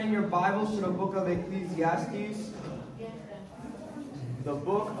in your Bibles to the book of Ecclesiastes. The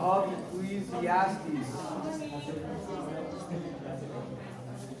book of Ecclesiastes.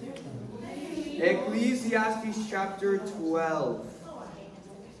 Ecclesiastes chapter 12.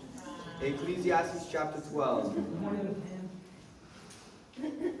 Ecclesiastes chapter 12.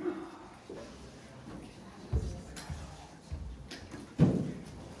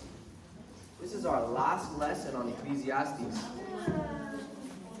 This is our last lesson on Ecclesiastes.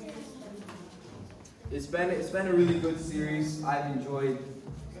 It's been a really good series. I've enjoyed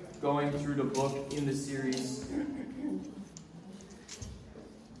going through the book in the series.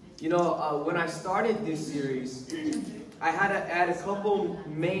 You know, when I started this series, I had to add a couple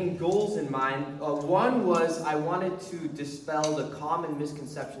main goals in mind. One was I wanted to dispel the common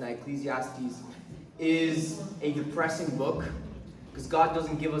misconception that Ecclesiastes is a depressing book, because God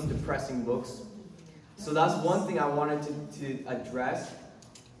doesn't give us depressing books. So that's one thing I wanted to address.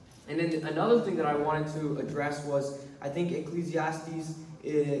 And then another thing that I wanted to address was, I think Ecclesiastes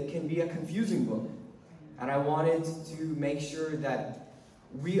can be a confusing book. And I wanted to make sure that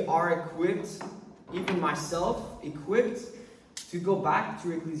we are equipped, even myself, equipped to go back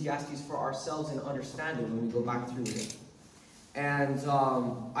to Ecclesiastes for ourselves and understand it when we go back through it. And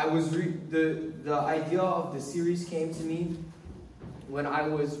the idea of the series came to me when I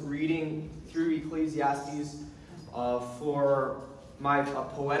was reading through Ecclesiastes for my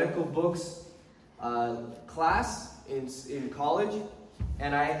poetical books class in college,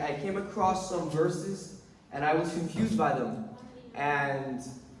 and I came across some verses and I was confused by them. And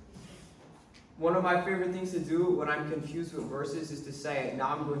one of my favorite things to do when I'm confused with verses is to say, now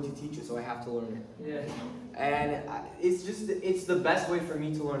I'm going to teach it, so I have to learn it. Yeah. And it's the best way for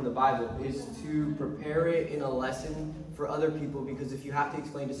me to learn the Bible, is to prepare it in a lesson for other people, because if you have to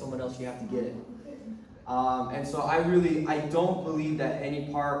explain to someone else, you have to get it. And so I don't believe that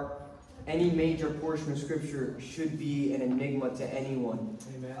any major portion of Scripture should be an enigma to anyone.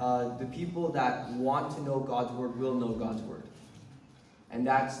 Amen. The people that want to know God's Word will know God's Word. And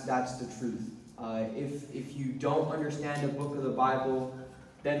that's the truth. If you don't understand a book of the Bible,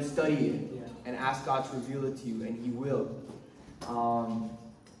 then study it and ask God to reveal it to you, and He will.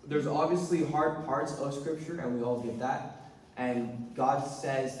 There's obviously hard parts of Scripture, and we all get that. And God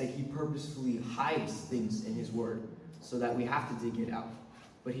says that He purposefully hides things in His Word so that we have to dig it out.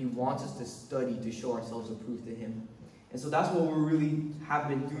 But He wants us to study to show ourselves approved to Him. And so that's what we really have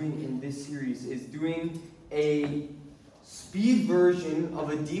been doing in this series, is doing a speed version of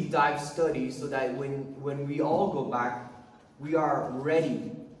a deep dive study, so that when we all go back, we are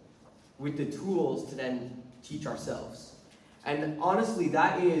ready with the tools to then teach ourselves. And honestly,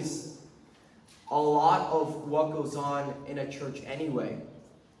 that is a lot of what goes on in a church anyway,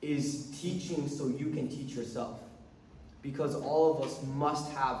 is teaching so you can teach yourself. Because all of us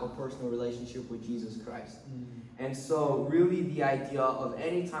must have a personal relationship with Jesus Christ. Mm-hmm. And so really the idea of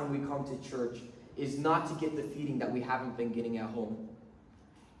any time we come to church is not to get the feeding that we haven't been getting at home.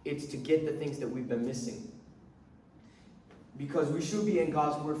 It's to get the things that we've been missing. Because we should be in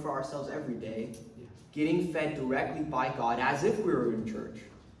God's Word for ourselves every day, getting fed directly by God as if we were in church.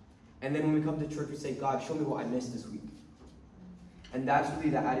 And then when we come to church, we say, God, show me what I missed this week. And that's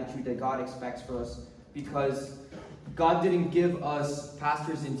really the attitude that God expects for us, because God didn't give us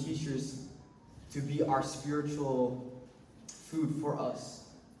pastors and teachers to be our spiritual food for us,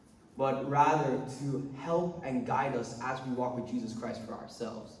 but rather to help and guide us as we walk with Jesus Christ for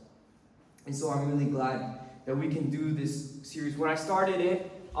ourselves. And so I'm really glad that we can do this series. When I started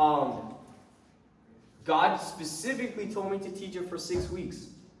it, God specifically told me to teach it for 6 weeks.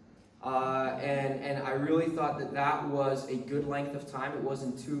 And I really thought that was a good length of time. It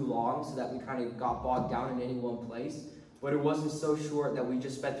wasn't too long, so that we kind of got bogged down in any one place. But it wasn't so short that we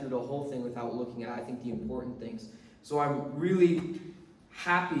just sped through the whole thing without looking at, I think, the important things. So I'm really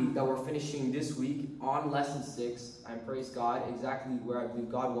happy that we're finishing this week on lesson 6. I praise God, exactly where I believe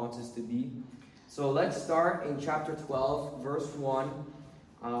God wants us to be. So let's start in chapter 12, verse 1.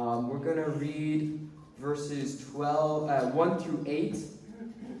 We're going to read verses 1 through 8.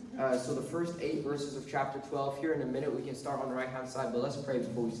 So the first 8 verses of chapter 12. Here in a minute, we can start on the right-hand side, but let's pray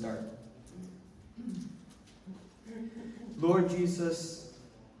before we start. Lord Jesus,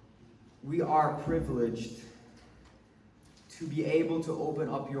 we are privileged to be able to open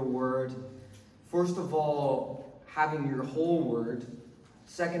up your word. First of all, having your whole word.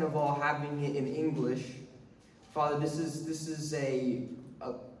 Second of all, having it in English. Father, this is a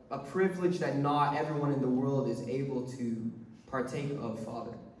privilege that not everyone in the world is able to partake of,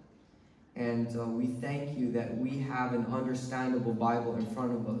 Father. And we thank you that we have an understandable Bible in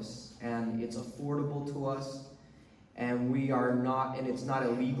front of us, and it's affordable to us, and it's not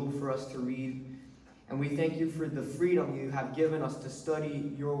illegal for us to read. And we thank you for the freedom you have given us to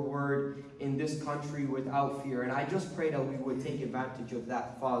study your word in this country without fear. And I just pray that we would take advantage of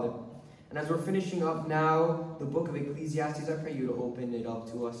that, Father. And as we're finishing up now the book of Ecclesiastes, I pray you to open it up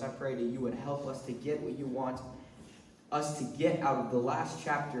to us. I pray that you would help us to get what you want us to get out of the last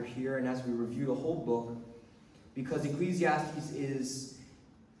chapter here, and as we review the whole book, because Ecclesiastes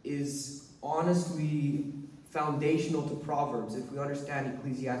is honestly foundational to Proverbs. If we understand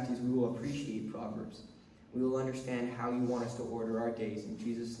Ecclesiastes, we will appreciate Proverbs. We will understand how you want us to order our days. In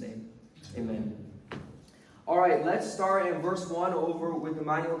Jesus' name, amen. All right, let's start in verse 1 over with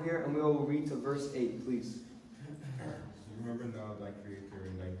Emmanuel here, and we will read to verse 8, please. Remember now thy Creator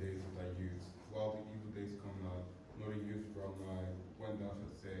in thy days of thy youth, while the evil days come not, nor the youth draw nigh, when thou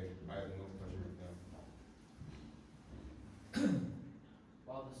shalt say, I have no pleasure in them.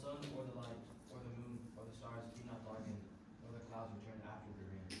 While the sun or the light, or the moon, or the stars be not darkened, nor the clouds return after the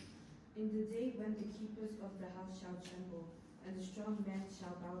rain. In the day when the keepers of the house shall tremble, and the strong men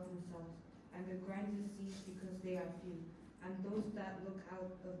shall bow themselves, and the grinders cease because they are few, and those that look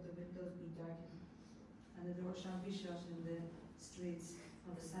out of the windows be darkened. And the door shall be shut in the streets,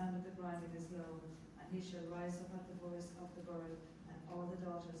 for the sound of the grinding is low, and he shall rise up at the voice of the bird, and all the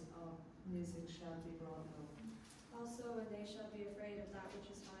daughters of music shall be brought low. Also when they shall be afraid of that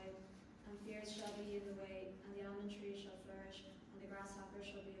which is high, and fears shall be in the way, and the almond tree shall flourish, and the grasshopper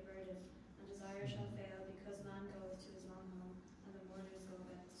shall be averted, and desire shall fail, because man goeth to his own home, and the mourners go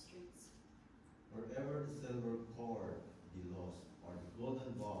about the streets. Wherever the silver cord be lost, or the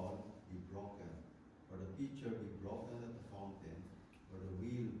golden ball be broken, or the pitcher be broken at the fountain, or the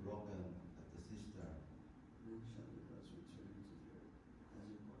wheel broken at the cistern. Then shall the dust return to the earth, as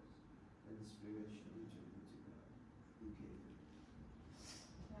it was, and the spirit shall return to God, who gave it.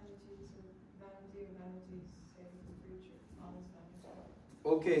 Vanities, saith the preacher, all is vanity.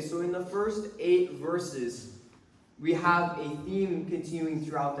 Okay, so in the first 8 verses, we have a theme continuing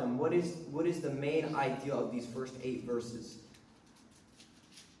throughout them. What is the main idea of these first 8 verses?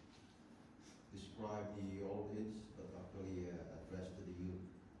 Describe the old age, but actually addressed to the youth.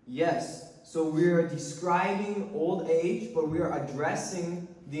 Yes, so we are describing old age, but we are addressing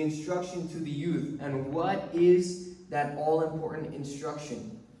the instruction to the youth. And what is that all-important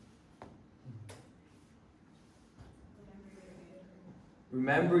instruction?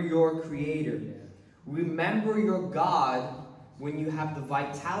 Remember your Creator. Remember your God when you have the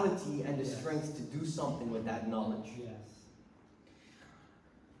vitality and the strength to do something with that knowledge. Yes.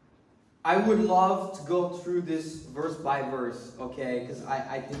 I would love to go through this verse by verse, okay, because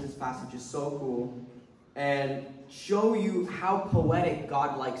I think this passage is so cool, and show you how poetic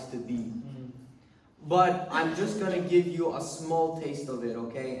God likes to be. But I'm just going to give you a small taste of it,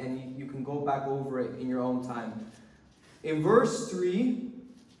 okay, and you can go back over it in your own time. In verse 3,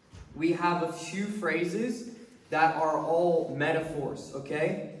 we have a few phrases that are all metaphors,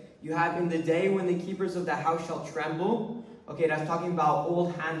 okay? You have in the day when the keepers of the house shall tremble. Okay, that's talking about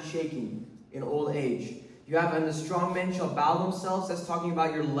old handshaking in old age. You have, and the strong men shall bow themselves. That's talking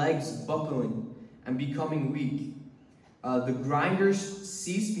about your legs buckling and becoming weak. The grinders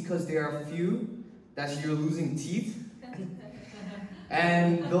cease because they are few. That's you're losing teeth.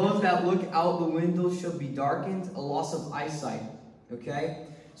 And those that look out the window shall be darkened, a loss of eyesight. Okay?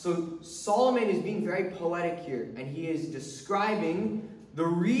 So Solomon is being very poetic here, and he is describing the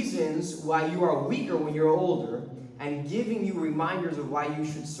reasons why you are weaker when you're older, and giving you reminders of why you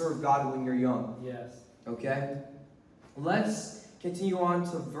should serve God when you're young. Yes. Okay? Let's continue on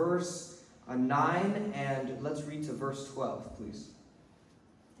to verse 9, and let's read to verse 12, please.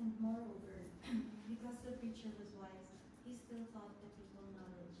 And moreover, because the preacher was wise, he still taught the people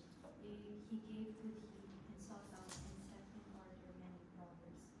knowledge. He gave good heed and sought out and set in order many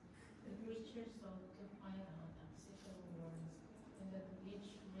proverbs. The preacher sought to find out acceptable words, and that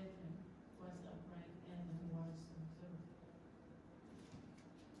each written was upright and unwise and true.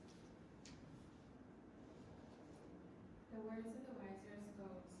 The words of the wise are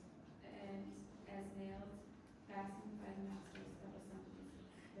scopes, and as nails fastened by the masters of assemblies,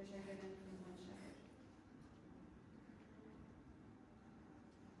 which are given from one shepherd.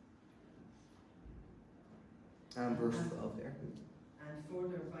 And verse 12 there. And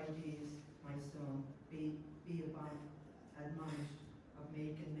further by these, my son, be admonished of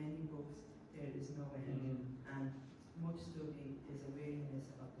making many books, there is no end, and much study is a weariness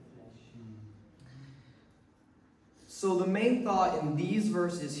of the flesh. So the main thought in these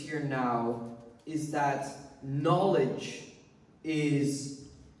verses here now is that knowledge is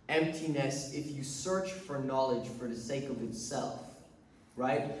emptiness if you search for knowledge for the sake of itself,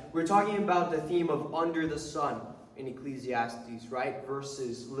 right? We're talking about the theme of under the sun in Ecclesiastes, right?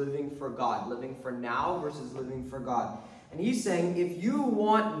 Versus living for God, living for now versus living for God. And he's saying, if you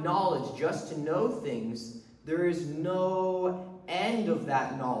want knowledge just to know things, there is no end of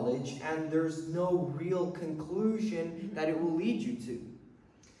that knowledge, and there's no real conclusion that it will lead you to.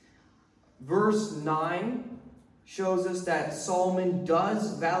 Verse 9 shows us that Solomon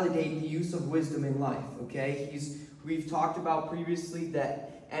does validate the use of wisdom in life, okay? We've talked about previously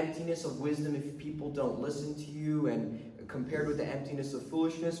that emptiness of wisdom if people don't listen to you, and compared with the emptiness of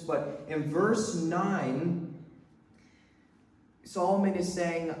foolishness. But in verse 9, Solomon is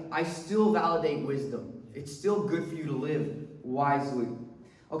saying, I still validate wisdom. It's still good for you to live wisely.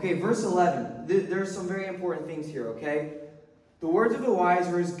 Okay, verse 11. There's some very important things here, okay? The words of the wise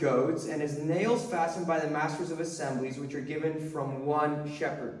are as goads, and as nails fastened by the masters of assemblies, which are given from one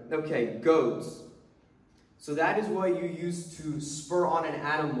shepherd. Okay, goads. So that is what you use to spur on an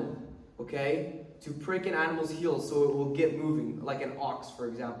animal, okay? To prick an animal's heel so it will get moving, like an ox, for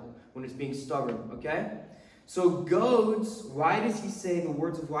example, when it's being stubborn, okay? So goads, why does he say the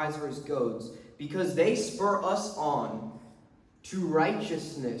words of wise are as goads? Because they spur us on to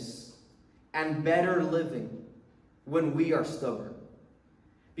righteousness and better living when we are stubborn.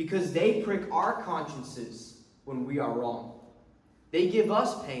 Because they prick our consciences when we are wrong. They give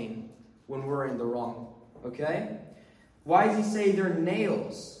us pain when we're in the wrong. Okay? Why does he say they're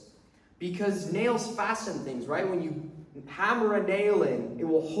nails? Because nails fasten things, right? When you hammer a nail in, it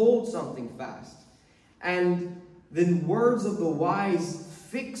will hold something fast. And the words of the wise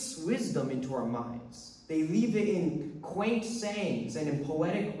fix wisdom into our minds. They leave it in quaint sayings and in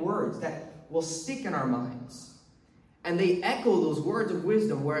poetic words that will stick in our minds. And they echo those words of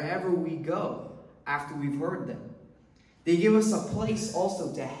wisdom wherever we go after we've heard them. They give us a place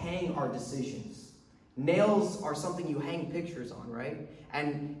also to hang our decisions. Nails are something you hang pictures on, right?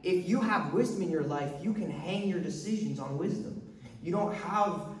 And if you have wisdom in your life, you can hang your decisions on wisdom. You don't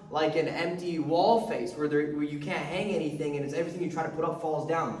have like an empty wall face where you can't hang anything and it's everything you try to put up falls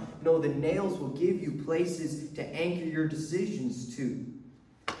down. No, the nails will give you places to anchor your decisions to.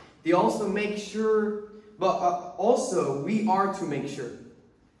 They also make sure, also we are to make sure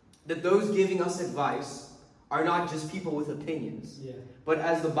that those giving us advice are not just people with opinions. Yeah. But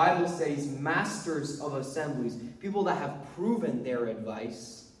as the Bible says, masters of assemblies, people that have proven their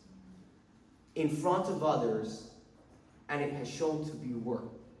advice in front of others, and it has shown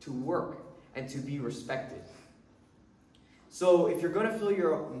to work and to be respected. So if you're going to fill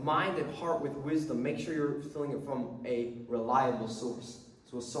your mind and heart with wisdom, make sure you're filling it from a reliable source.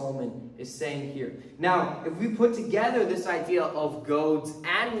 That's what Solomon is saying here. Now, if we put together this idea of goads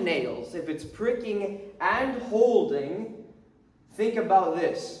and nails, if it's pricking and holding, think about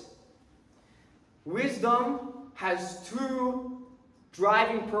this. Wisdom has two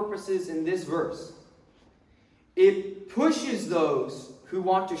driving purposes in this verse. It pushes those who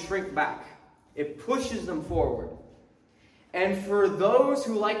want to shrink back. It pushes them forward. And for those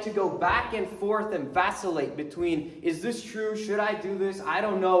who like to go back and forth and vacillate between, is this true? Should I do this? I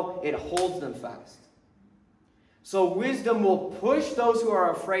don't know. It holds them fast. So wisdom will push those who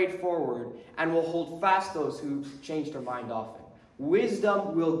are afraid forward and will hold fast those who change their mind often.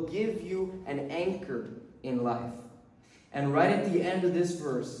 Wisdom will give you an anchor in life. And right at the end of this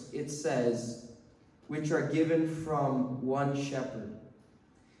verse, it says, which are given from one shepherd.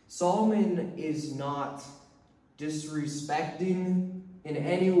 Solomon is not disrespecting in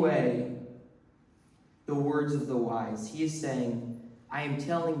any way the words of the wise. He is saying, I am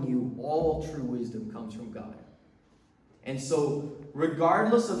telling you, all true wisdom comes from God. And so,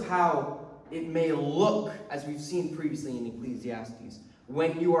 regardless of how it may look, as we've seen previously in Ecclesiastes,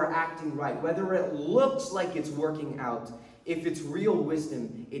 when you are acting right, whether it looks like it's working out, if it's real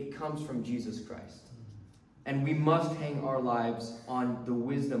wisdom, it comes from Jesus Christ. And we must hang our lives on the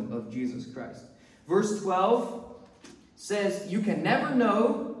wisdom of Jesus Christ. Verse 12 says, you can never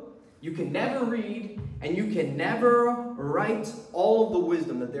know, you can never read, and you can never write all of the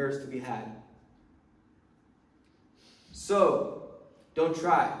wisdom that there is to be had. So, don't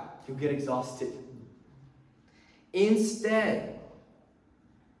try. You'll get exhausted. Instead,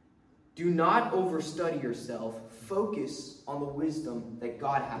 do not overstudy yourself. Focus on the wisdom that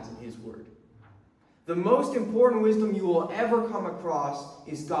God has in His Word. The most important wisdom you will ever come across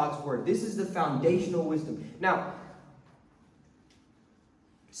is God's Word. This is the foundational wisdom. Now,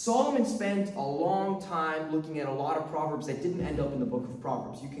 Solomon spent a long time looking at a lot of Proverbs that didn't end up in the book of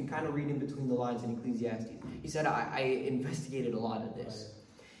Proverbs. You can kind of read in between the lines in Ecclesiastes. He said, I investigated a lot of this.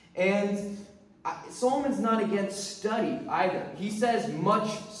 And Solomon's not against study either. He says much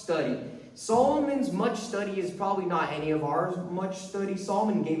study. Solomon's much study is probably not any of ours much study.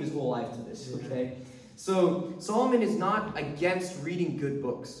 Solomon gave his whole life to this, okay? So Solomon is not against reading good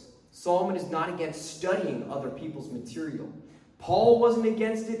books. Solomon is not against studying other people's material. Paul wasn't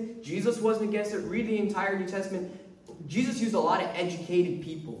against it. Jesus wasn't against it. Read the entire New Testament. Jesus used a lot of educated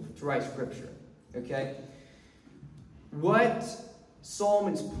people to write scripture. Okay? What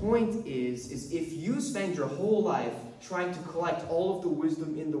Solomon's point is if you spend your whole life trying to collect all of the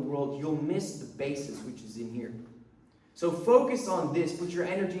wisdom in the world, you'll miss the basis, which is in here. So focus on this, put your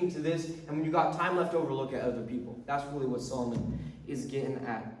energy into this, and when you got time left over, look at other people. That's really what Solomon is getting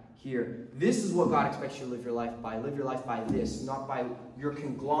at here. This is what God expects you to live your life by. Live your life by this, not by your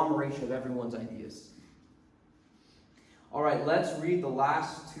conglomeration of everyone's ideas. All right, let's read the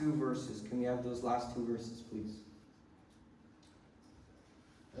last two verses. Can we have those last two verses, please?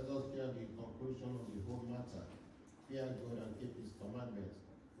 Let us hear the conclusion of the whole matter. Fear God and keep his commandments,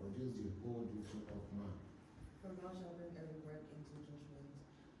 for this is the whole duty of man. For thou shalt bring every work into judgment,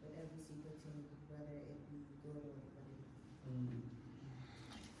 with every secret thing, whether it be good or evil.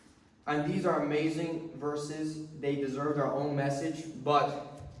 And these are amazing verses. They deserve their own message, but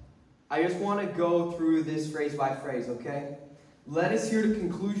I just want to go through this phrase by phrase, okay? Let us hear the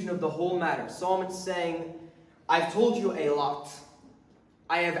conclusion of the whole matter. Solomon's saying, I've told you a lot.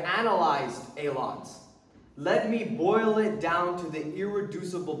 I have analyzed a lot. Let me boil it down to the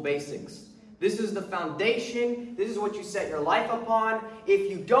irreducible basics. This is the foundation. This is what you set your life upon.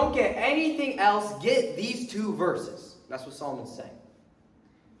 If you don't get anything else, get these two verses. That's what Solomon's saying.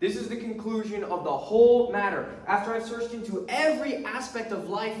 This is the conclusion of the whole matter. After I've searched into every aspect of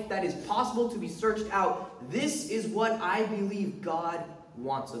life that is possible to be searched out, this is what I believe God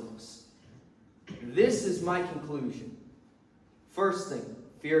wants of us. This is my conclusion. First thing,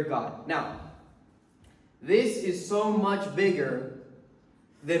 fear God. Now, this is so much bigger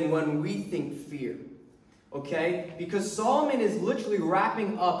than when we think fear. Okay? Because Solomon is literally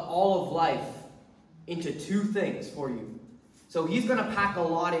wrapping up all of life into two things for you. So he's going to pack a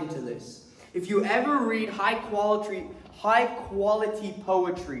lot into this. If you ever read high quality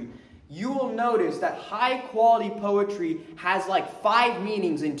poetry, you will notice that high quality poetry has like 5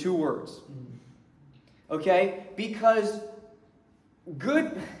 meanings in 2 words. Okay? Because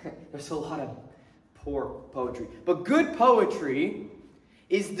there's a lot of poor poetry. But good poetry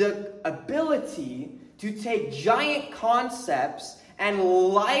is the ability to take giant concepts and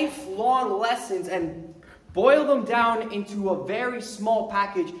lifelong lessons and boil them down into a very small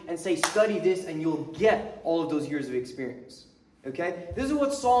package and say, study this and you'll get all of those years of experience. Okay? This is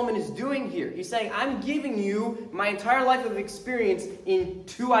what Solomon is doing here. He's saying, I'm giving you my entire life of experience in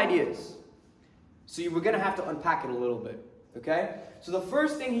 2 ideas. So we're going to have to unpack it a little bit. Okay? So the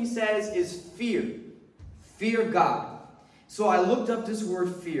first thing he says is fear. Fear God. So I looked up this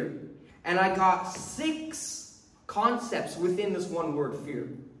word fear, and I got 6 concepts within this one word fear.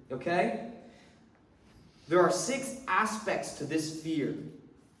 Okay? There are 6 aspects to this fear.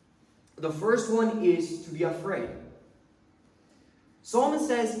 The first one is to be afraid. Solomon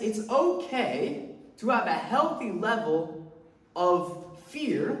says it's okay to have a healthy level of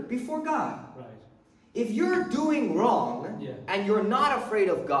fear before God. Right. If you're doing wrong and you're not afraid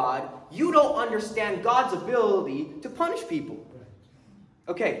of God, you don't understand God's ability to punish people. Right.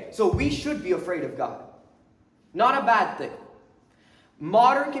 Okay, so we should be afraid of God. Not a bad thing.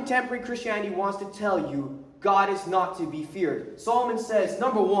 Modern contemporary Christianity wants to tell you God is not to be feared. Solomon says,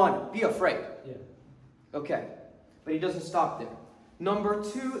 number 1, be afraid. Yeah. Okay, but he doesn't stop there. Number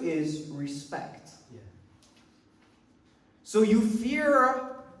 2 is respect. Yeah. So you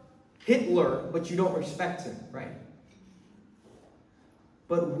fear Hitler, but you don't respect him, right?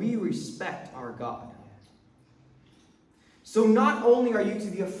 But we respect our God. So not only are you to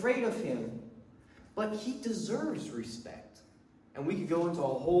be afraid of him, but he deserves respect. And we could go into a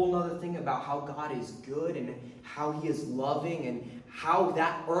whole other thing about how God is good and how he is loving and how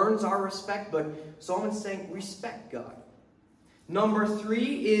that earns our respect. But Solomon's saying, respect God. Number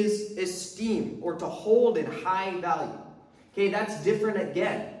 3 is esteem, or to hold in high value. Okay, that's different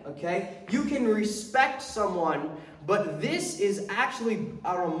again, okay? You can respect someone, but this is actually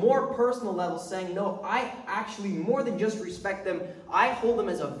on a more personal level saying, no, I actually, more than just respect them, I hold them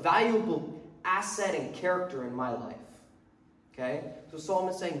as a valuable asset and character in my life. Okay? So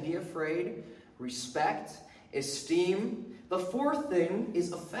Solomon's saying, be afraid, respect, esteem. The 4th thing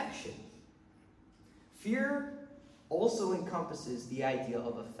is affection. Fear also encompasses the idea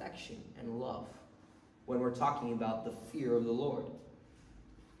of affection and love when we're talking about the fear of the Lord.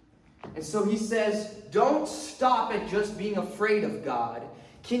 And so he says, don't stop at just being afraid of God.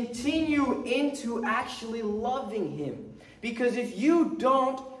 Continue into actually loving him. Because if you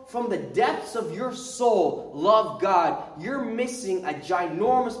don't, from the depths of your soul, love God, you're missing a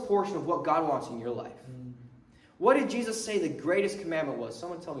ginormous portion of what God wants in your life. What did Jesus say the greatest commandment was?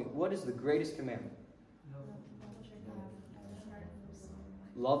 Someone tell me, what is the greatest commandment?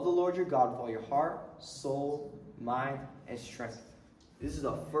 Love the Lord your God with all your heart, soul, mind, and strength. This is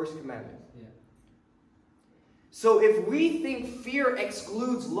the first commandment. Yeah. So if we think fear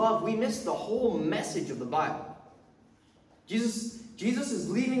excludes love, we miss the whole message of the Bible. Jesus is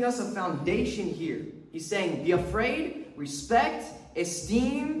leaving us a foundation here. He's saying, be afraid, respect,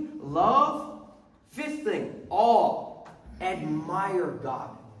 esteem, love. Fifth thing, awe, admire God.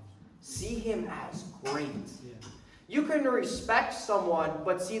 See him as great. Yeah. You can respect someone,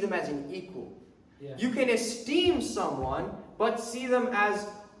 but see them as an equal. Yeah. You can esteem someone, but see them as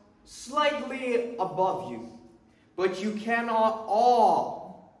slightly above you. But you cannot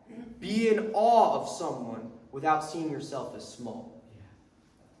be in awe of someone without seeing yourself as small.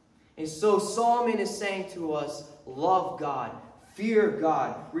 Yeah. And so Solomon is saying to us, love God, fear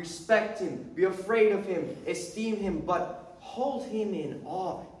God, respect him, be afraid of him, esteem him, but hold him in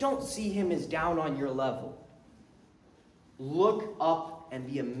awe. Don't see him as down on your level. Look up and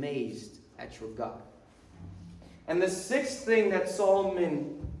be amazed at your God. And the sixth thing that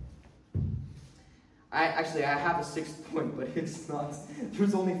Solomon... I have a sixth point, but it's not.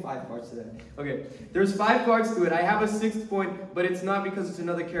 There's only 5 parts to that. Okay, there's 5 parts to it. I have a sixth point, but it's not because it's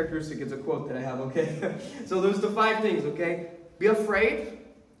another characteristic. It's a quote that I have, okay? So there's the 5 things, okay? Be afraid,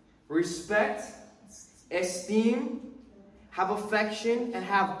 respect, esteem, have affection, and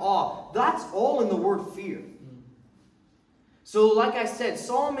have awe. That's all in the word fear. So like I said,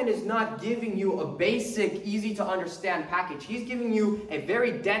 Solomon is not giving you a basic, easy to understand package. He's giving you a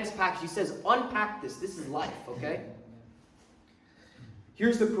very dense package. He says, unpack this. This is life, okay?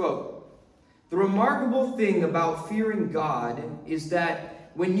 Here's the quote. The remarkable thing about fearing God is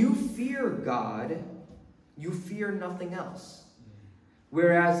that when you fear God, you fear nothing else.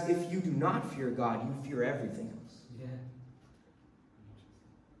 Whereas if you do not fear God, you fear everything else. Yeah.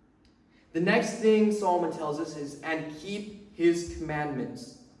 The next thing Solomon tells us is, and keep his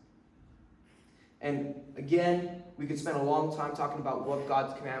commandments. And again, we could spend a long time talking about what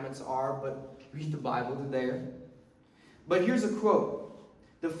God's commandments are, but read the Bible, they're there. But here's a quote.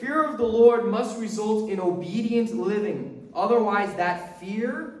 The fear of the Lord must result in obedient living. Otherwise, that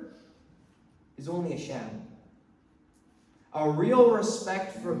fear is only a sham. A real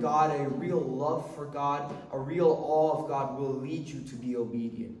respect for God, a real love for God, a real awe of God will lead you to be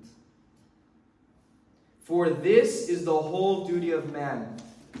obedient. For this is the whole duty of man.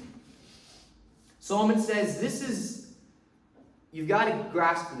 Solomon says you've got to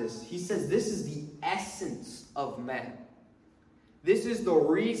grasp this. He says this is the essence of man. This is the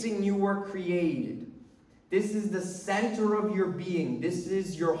reason you were created. This is the center of your being. This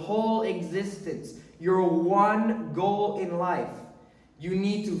is your whole existence. Your one goal in life. You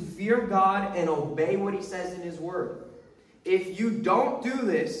need to fear God and obey what he says in his word. If you don't do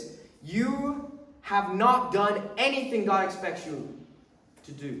this, you have not done anything God expects you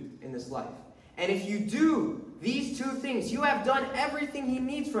to do in this life. And if you do these 2 things, you have done everything he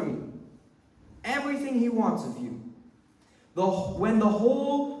needs from you. Everything he wants of you. When the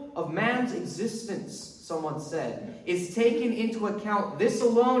whole of man's existence, someone said, is taken into account, this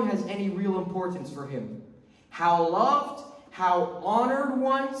alone has any real importance for him. How loved, how honored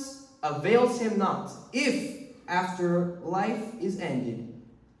once avails him not, if after life is ended,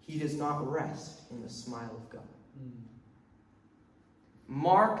 he does not rest in the smile of God.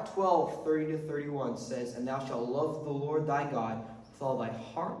 Mark 12:30-31 says, and thou shalt love the Lord thy God with all thy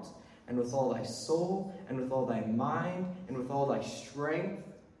heart, and with all thy soul, and with all thy mind, and with all thy strength.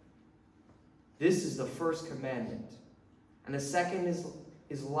 This is the first commandment. And the second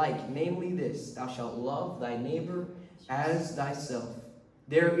is like, namely this, thou shalt love thy neighbor as thyself.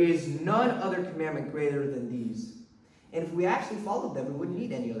 There is none other commandment greater than these. And if we actually followed them, we wouldn't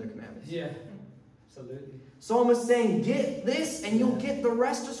need any other commandments. Yeah, absolutely. Psalm is saying, get this and you'll get the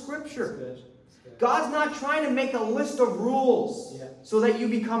rest of Scripture. That's good. That's good. God's not trying to make a list of rules so that you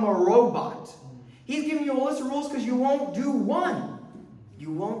become a robot. He's giving you a list of rules because you won't do one.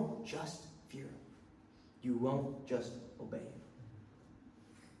 You won't just fear him. You won't just obey him.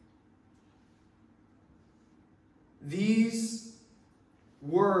 These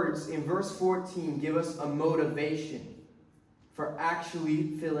words in verse 14 give us a motivation for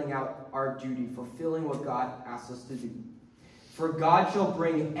actually filling out our duty, fulfilling what God asks us to do. For God shall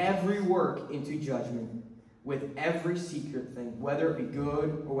bring every work into judgment with every secret thing, whether it be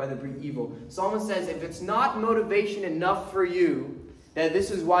good or whether it be evil. Solomon says, if it's not motivation enough for you, that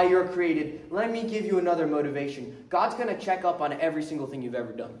this is why you're created, let me give you another motivation. God's going to check up on every single thing you've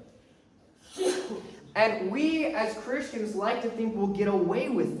ever done. And we as Christians like to think we'll get away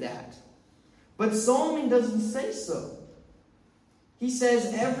with that. But Solomon doesn't say so. He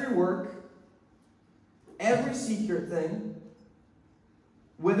says every work, every secret thing,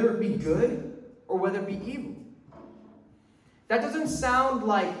 whether it be good or whether it be evil. That doesn't sound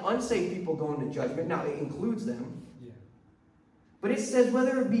like unsaved people going to judgment. Now, it includes them. Yeah. But it says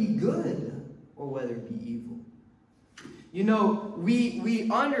whether it be good or whether it be evil. You know, we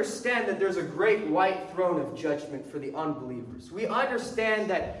understand that there's a great white throne of judgment for the unbelievers. We understand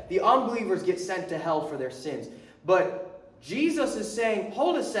that the unbelievers get sent to hell for their sins. But Jesus is saying,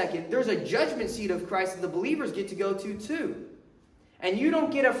 hold a second, there's a judgment seat of Christ that the believers get to go to too. And you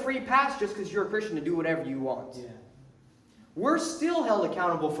don't get a free pass just because you're a Christian to do whatever you want. Yeah. We're still held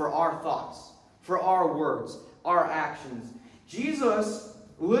accountable for our thoughts, for our words, our actions. Jesus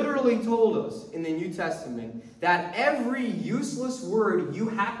literally told us in the New Testament that every useless word you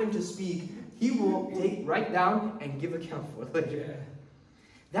happen to speak, he will write down and give account for later. Yeah.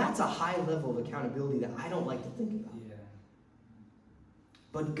 That's a high level of accountability that I don't like to think about. Yeah.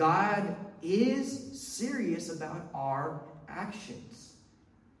 But God is serious about our actions.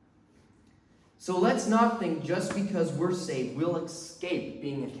 So let's not think just because we're saved, we'll escape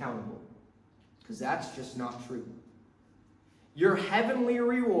being accountable. Because that's just not true. Your heavenly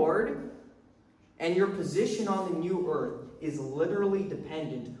reward and your position on the new earth is literally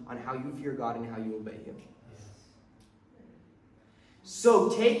dependent on how you fear God and how you obey Him.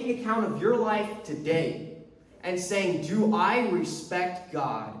 So taking account of your life today and saying, do I respect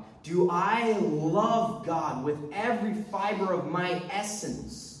God? Do I love God with every fiber of my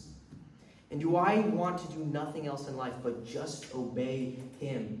essence? And do I want to do nothing else in life but just obey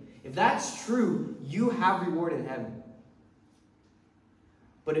Him? If that's true, you have reward in heaven.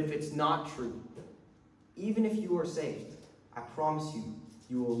 But if it's not true, even if you are saved, I promise you,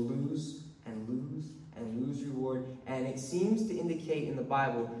 you will lose and lose and lose reward. And it seems to indicate in the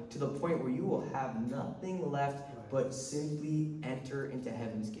Bible to the point where you will have nothing left but simply enter into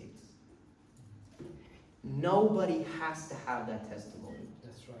heaven's gates. Nobody has to have that testimony.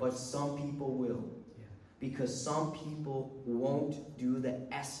 That's right. But some people will. Yeah. Because some people won't do the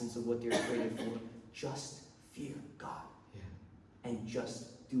essence of what they're created for. Just fear God. Yeah. And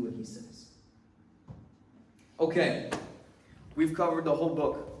just do what He says. Okay. We've covered the whole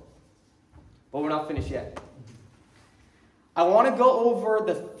book. But we're not finished yet. I want to go over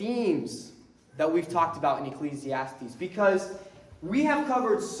the themes that we've talked about in Ecclesiastes. Because we have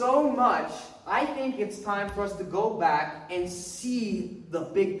covered so much, I think it's time for us to go back and see the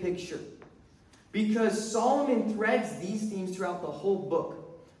big picture. Because Solomon threads these themes throughout the whole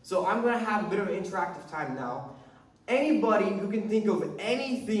book. So I'm going to have a bit of an interactive time now. Anybody who can think of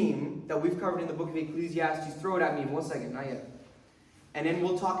any theme that we've covered in the book of Ecclesiastes, throw it at me in 1 second, not yet. And then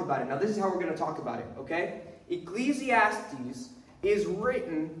we'll talk about it. Now this is how we're going to talk about it, okay? Ecclesiastes is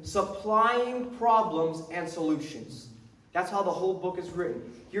written supplying problems and solutions. That's how the whole book is written.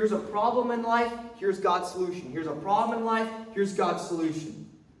 Here's a problem in life, here's God's solution. Here's a problem in life, here's God's solution.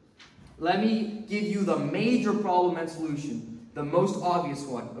 Let me give you the major problem and solution, the most obvious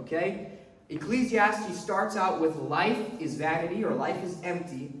one, okay? Ecclesiastes starts out with life is vanity, or life is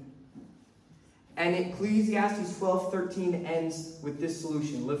empty. And Ecclesiastes 12:13 ends with this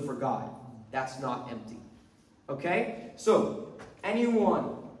solution, live for God. That's not empty. Okay? So,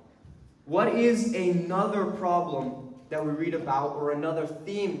 anyone, what is another problem that we read about, or another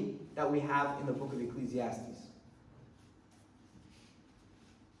theme that we have in the book of Ecclesiastes?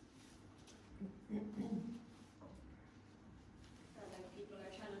 That like people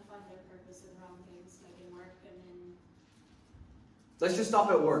are trying to find their purpose in wrong things, like in work and in... Let's just stop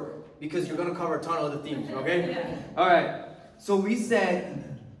at work, because you're going to cover a ton of other themes, okay? Yeah. All right. So we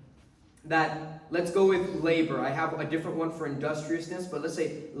said that, let's go with labor. I have a different one for industriousness, but let's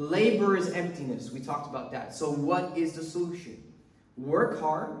say labor is emptiness. We talked about that. So what is the solution? Work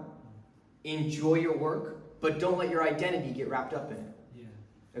hard, enjoy your work, but don't let your identity get wrapped up in it.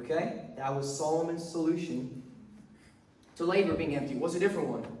 Yeah. Okay? That was Solomon's solution to labor being empty. What's a different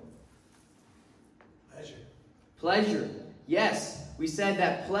one? Pleasure. Pleasure. Yes. We said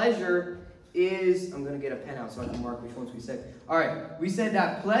that pleasure is... I'm going to get a pen out so I can mark which ones we said. All right. We said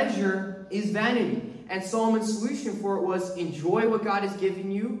that pleasure is vanity. And Solomon's solution for it was enjoy what God has given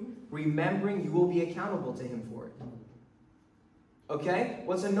you, remembering you will be accountable to Him for it. Okay?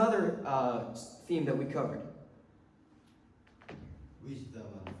 What's another theme that we covered? Wisdom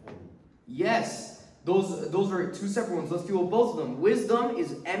and folly. Yes. Those are two separate ones. Let's deal with both of them. Wisdom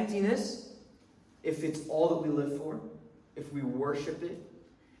is emptiness if it's all that we live for, if we worship it.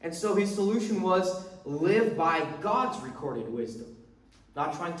 And so his solution was live by God's recorded wisdom,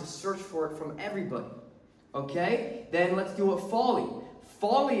 not trying to search for it from everybody. Okay? Then let's deal with folly.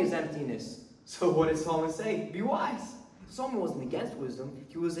 Folly is emptiness So what did Solomon say? Be wise. Solomon wasn't against wisdom.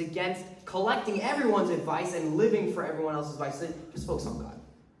 He was against collecting everyone's advice and living for everyone else's advice. So just focus on God.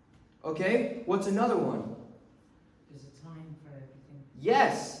 Okay? What's another one? There's a time for everything.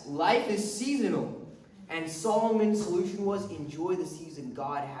 Yes, life is seasonal. And Solomon's solution was enjoy the season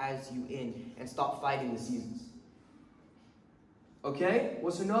God has you in and stop fighting the seasons. Okay?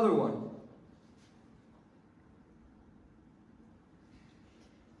 What's another one?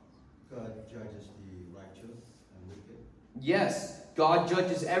 God judges the righteous and wicked. Yes, God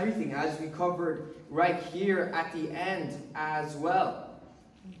judges everything, as we covered right here at the end as well.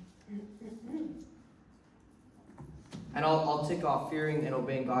 And I'll tick off fearing and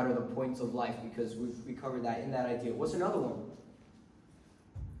obeying God are the points of life because we covered that in that idea. What's another one?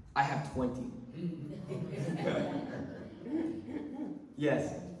 I have 20.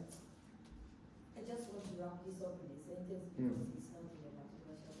 Yes. I just want to wrap this up in a sentence because it's not in the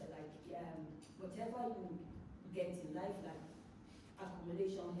controversial, but whatever you get in life, like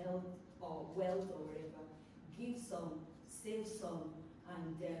accumulation, health, or wealth, or whatever, give some, save some,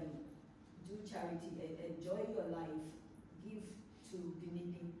 and do charity, enjoy your life, give to the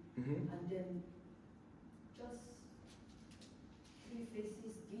needy, and then just 3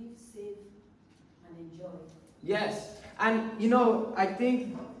 phases: give, save, and enjoy. Yes. And, I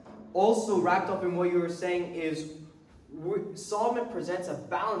think also wrapped up in what you were saying is Solomon presents a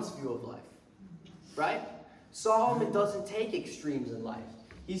balanced view of life. Right? Solomon doesn't take extremes in life.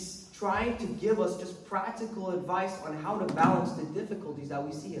 He's trying to give us just practical advice on how to balance the difficulties that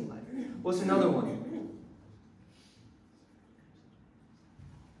we see in life. What's another one?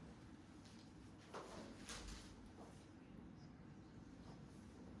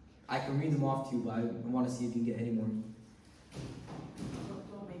 I can read them off to you, but I want to see if you can get any more.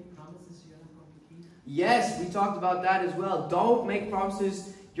 Don't make promises you're not going to keep. Yes, we talked about that as well. Don't make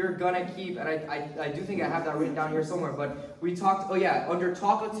promises you're gonna keep. And I do think I have that written down here somewhere. But we talked, under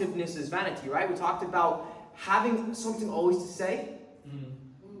talkativeness is vanity, right? We talked about having something always to say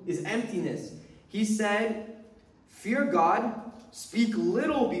is emptiness. He said, fear God, speak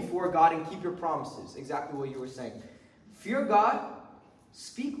little before God, and keep your promises. Exactly what you were saying. Fear God,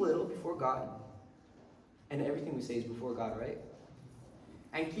 speak little before God. And everything we say is before God, right?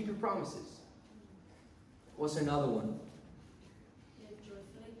 And keep your promises. What's another one?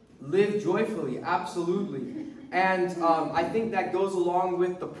 Live joyfully, absolutely. And I think that goes along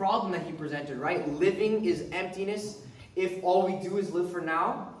with the problem that he presented, right? Living is emptiness if all we do is live for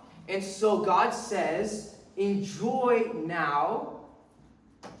now. And so God says, enjoy now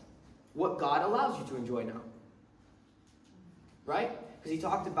what God allows you to enjoy now. Right? Because he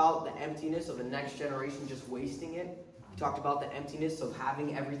talked about the emptiness of the next generation just wasting it. He talked about the emptiness of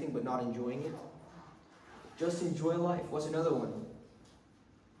having everything but not enjoying it. Just enjoy life. What's another one?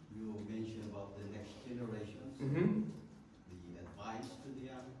 You mentioned about the next generations. The advice to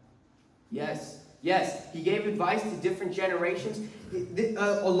them. Yes. He gave advice to different generations.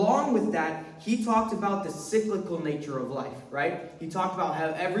 Along with that, he talked about the cyclical nature of life, right? He talked about how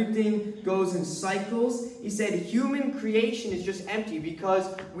everything goes in cycles. He said human creation is just empty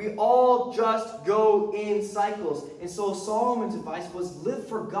because we all just go in cycles. And so Solomon's advice was live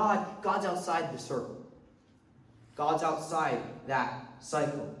for God. God's outside the circle. God's outside that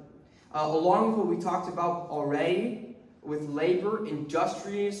cycle. Along with what we talked about already, with labor,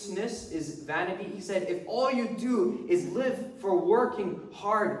 industriousness is vanity. He said, if all you do is live for working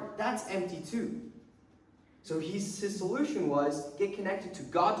hard, that's empty too. So his solution was, get connected to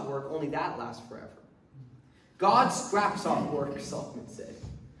God's work, only that lasts forever. God scraps our work, Solomon said.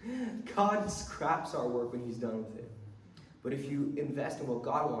 God scraps our work when he's done with it. But if you invest in what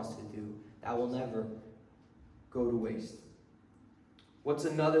God wants to do, that will never go to waste. What's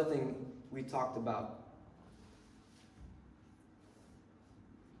another thing we talked about?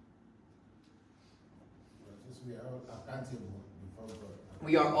 We are all accountable before God.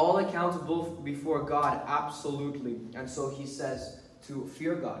 We are all accountable before God, absolutely. And so he says to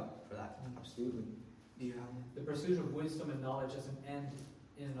fear God for that. Absolutely. Do you have one? The pursuit of wisdom and knowledge as an end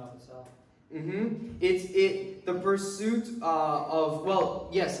in and of itself. It's the pursuit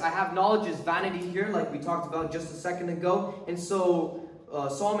of, yes, I have knowledge is vanity here, like we talked about just a second ago. And so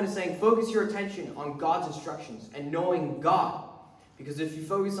Solomon is saying, focus your attention on God's instructions and knowing God. Because if you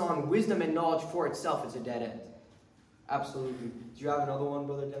focus on wisdom and knowledge for itself, it's a dead end. Absolutely. Do you have another one,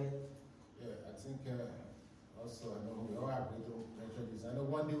 Brother Demi? Yeah, I think also, I know we all have to mention this. I know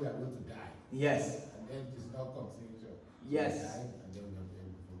one day we are going to die. Yes. And then it's not continuing. Yes. We die, and then we have to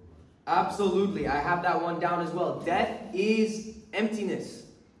end before God. Absolutely. I have that one down as well. Death is emptiness.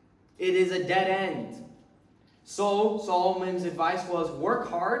 It is a dead end. So Solomon's advice was work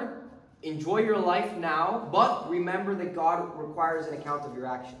hard Enjoy your life now, but remember that God requires an account of your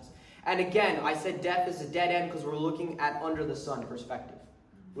actions. And again, I said death is a dead end because we're looking at under the sun perspective.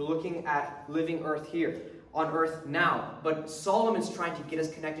 We're looking at living earth here, on earth now. But Solomon's trying to get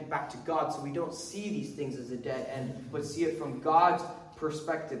us connected back to God so we don't see these things as a dead end, but see it from God's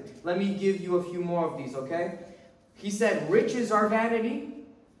perspective. Let me give you a few more of these, okay? He said, riches are vanity.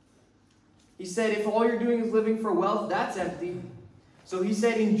 He said, if all you're doing is living for wealth, that's empty. So he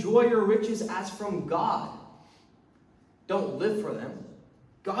said, enjoy your riches as from God. Don't live for them.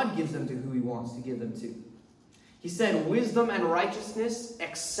 God gives them to who he wants to give them to. He said, wisdom and righteousness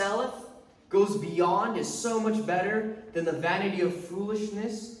excelleth, goes beyond, is so much better than the vanity of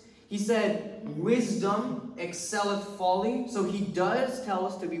foolishness. He said, wisdom excelleth folly. So he does tell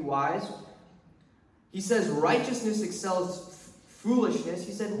us to be wise. He says, righteousness excels foolishness.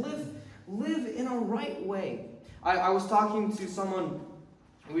 He said, live in a right way. I was talking to someone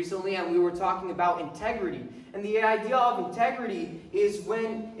recently, and we were talking about integrity. And the idea of integrity is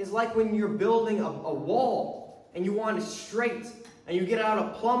like when you're building a wall and you want it straight, and you get out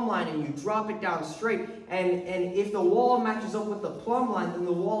a plumb line and you drop it down straight. And if the wall matches up with the plumb line, then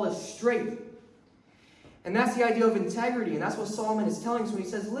the wall is straight. And that's the idea of integrity. And that's what Solomon is telling us when he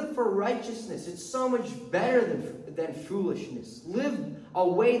says, live for righteousness. It's so much better than foolishness. Live a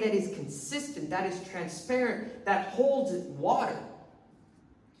way that is consistent, that is transparent, that holds water.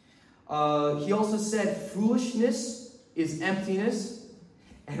 He also said, foolishness is emptiness.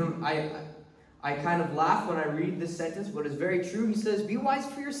 And I kind of laugh when I read this sentence, but it's very true. He says, be wise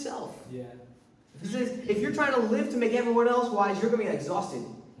for yourself. Yeah. He says, if you're trying to live to make everyone else wise, you're going to be exhausted.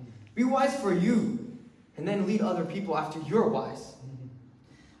 Be wise for you, and then lead other people after you're wise.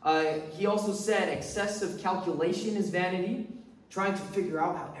 He also said, excessive calculation is vanity. Trying to figure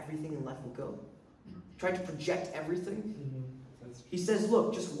out how everything in life will go. Trying to project everything. He says,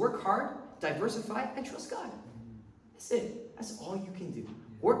 look, just work hard, diversify, and trust God. That's it. That's all you can do.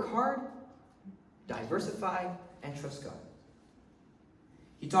 Work hard, diversify, and trust God.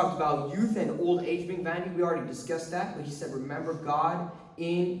 He talked about youth and old age being vanity. We already discussed that. But he said, remember God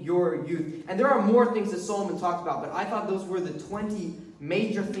in your youth. And there are more things that Solomon talked about. But I thought those were the 20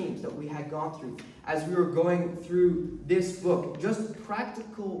 major themes that we had gone through as we were going through this book. Just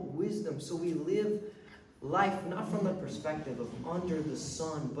practical wisdom. So we live life not from the perspective of under the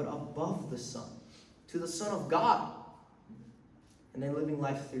sun, but above the sun. To the Son of God. And then living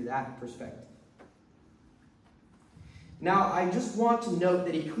life through that perspective. Now, I just want to note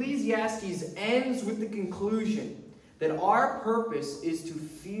that Ecclesiastes ends with the conclusion that our purpose is to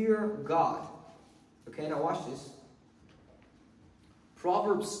fear God. Okay, now watch this.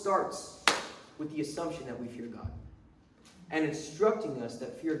 Proverbs starts with the assumption that we fear God, and instructing us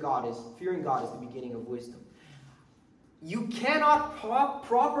that fearing God is the beginning of wisdom. You cannot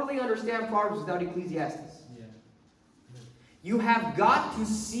properly understand Proverbs without Ecclesiastes. You have got to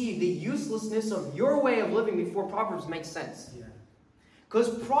see the uselessness of your way of living before Proverbs makes sense. Because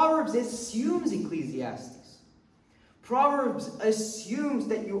Proverbs assumes Ecclesiastes. Proverbs assumes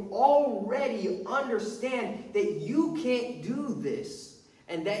that you already understand that you can't do this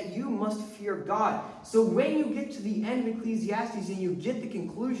and that you must fear God. So when you get to the end of Ecclesiastes and you get the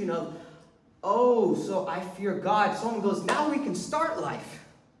conclusion of, oh, so I fear God, someone goes, now we can start life.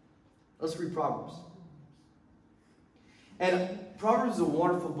 Let's read Proverbs. And Proverbs is a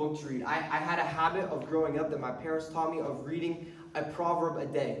wonderful book to read. I had a habit of growing up that my parents taught me of reading a proverb a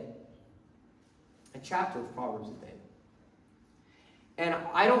day. A chapter of Proverbs a day. And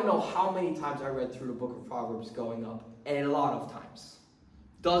I don't know how many times I read through the book of Proverbs growing up. And a lot of times.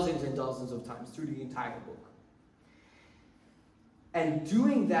 Dozens and dozens of times through the entire book. And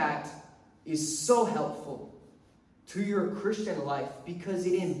doing that is so helpful to your Christian life because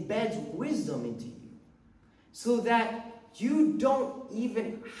it embeds wisdom into you. So that you don't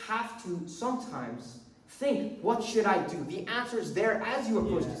even have to sometimes think, what should I do? The answer is there as you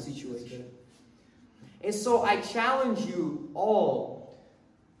approach the situation. And so I challenge you all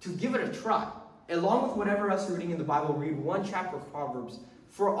to give it a try. Along with whatever else you're reading in the Bible, read one chapter of Proverbs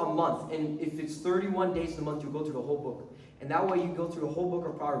for a month. And if it's 31 days in a month, you'll go through the whole book. And that way you go through the whole book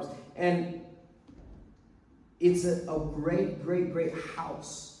of Proverbs. And it's a great, great, great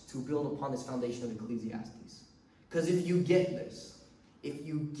house to build upon this foundation of Ecclesiastes. Because if you get this, if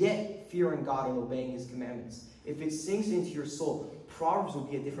you get fearing God and obeying His commandments, if it sinks into your soul, Proverbs will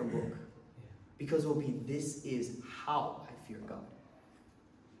be a different book. Because it will be, this is how I fear God.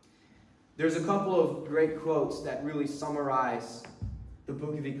 There's a couple of great quotes that really summarize the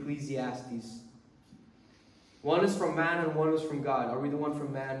book of Ecclesiastes. One is from man and one is from God. I'll read the one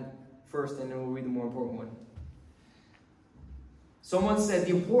from man first and then we'll read the more important one. Someone said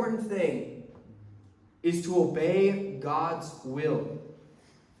the important thing is to obey God's will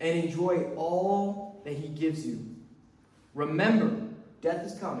and enjoy all that he gives you. Remember, death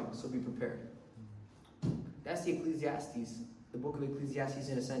is coming, so be prepared. That's the Ecclesiastes, the book of Ecclesiastes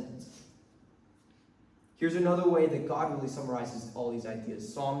in a sentence. Here's another way that God really summarizes all these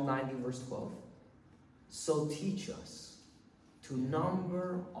ideas. Psalm 90, verse 12. So teach us to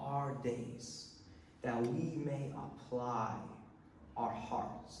number our days, that we may apply our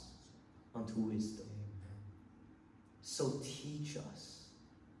hearts unto wisdom. So teach us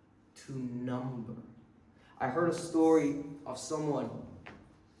to number. I heard a story of someone,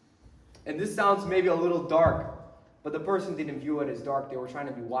 and this sounds maybe a little dark, but the person didn't view it as dark. They were trying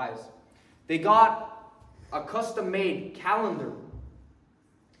to be wise. They got a custom-made calendar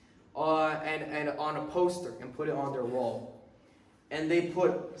and on a poster and put it on their wall. And they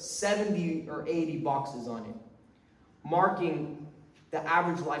put 70 or 80 boxes on it, marking the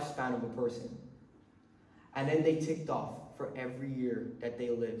average lifespan of a person. And then they ticked off for every year that they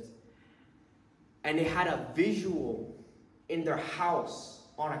lived. And they had a visual in their house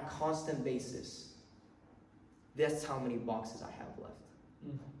on a constant basis. That's how many boxes I have left.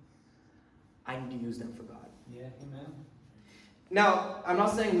 I need to use them for God. Yeah, amen. Now, I'm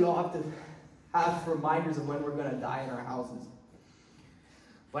not saying we all have to have reminders of when we're going to die in our houses.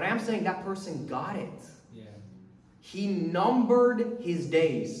 But I am saying that person got it. Yeah. He numbered his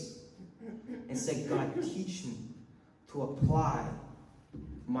days and said, God, teach me to apply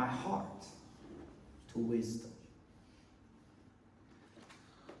my heart to wisdom.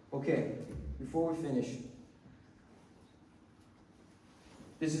 Okay, before we finish,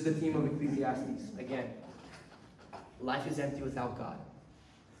 this is the theme of Ecclesiastes. Again, life is empty without God.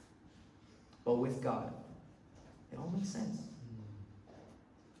 But with God, it all makes sense.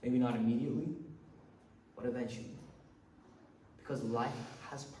 Maybe not immediately, but eventually. Because life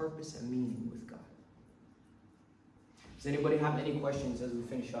has purpose and meaning with God. Does anybody have any questions as we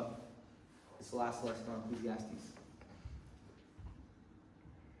finish up this last lesson on Ecclesiastes?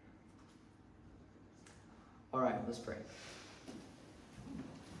 All right, let's pray.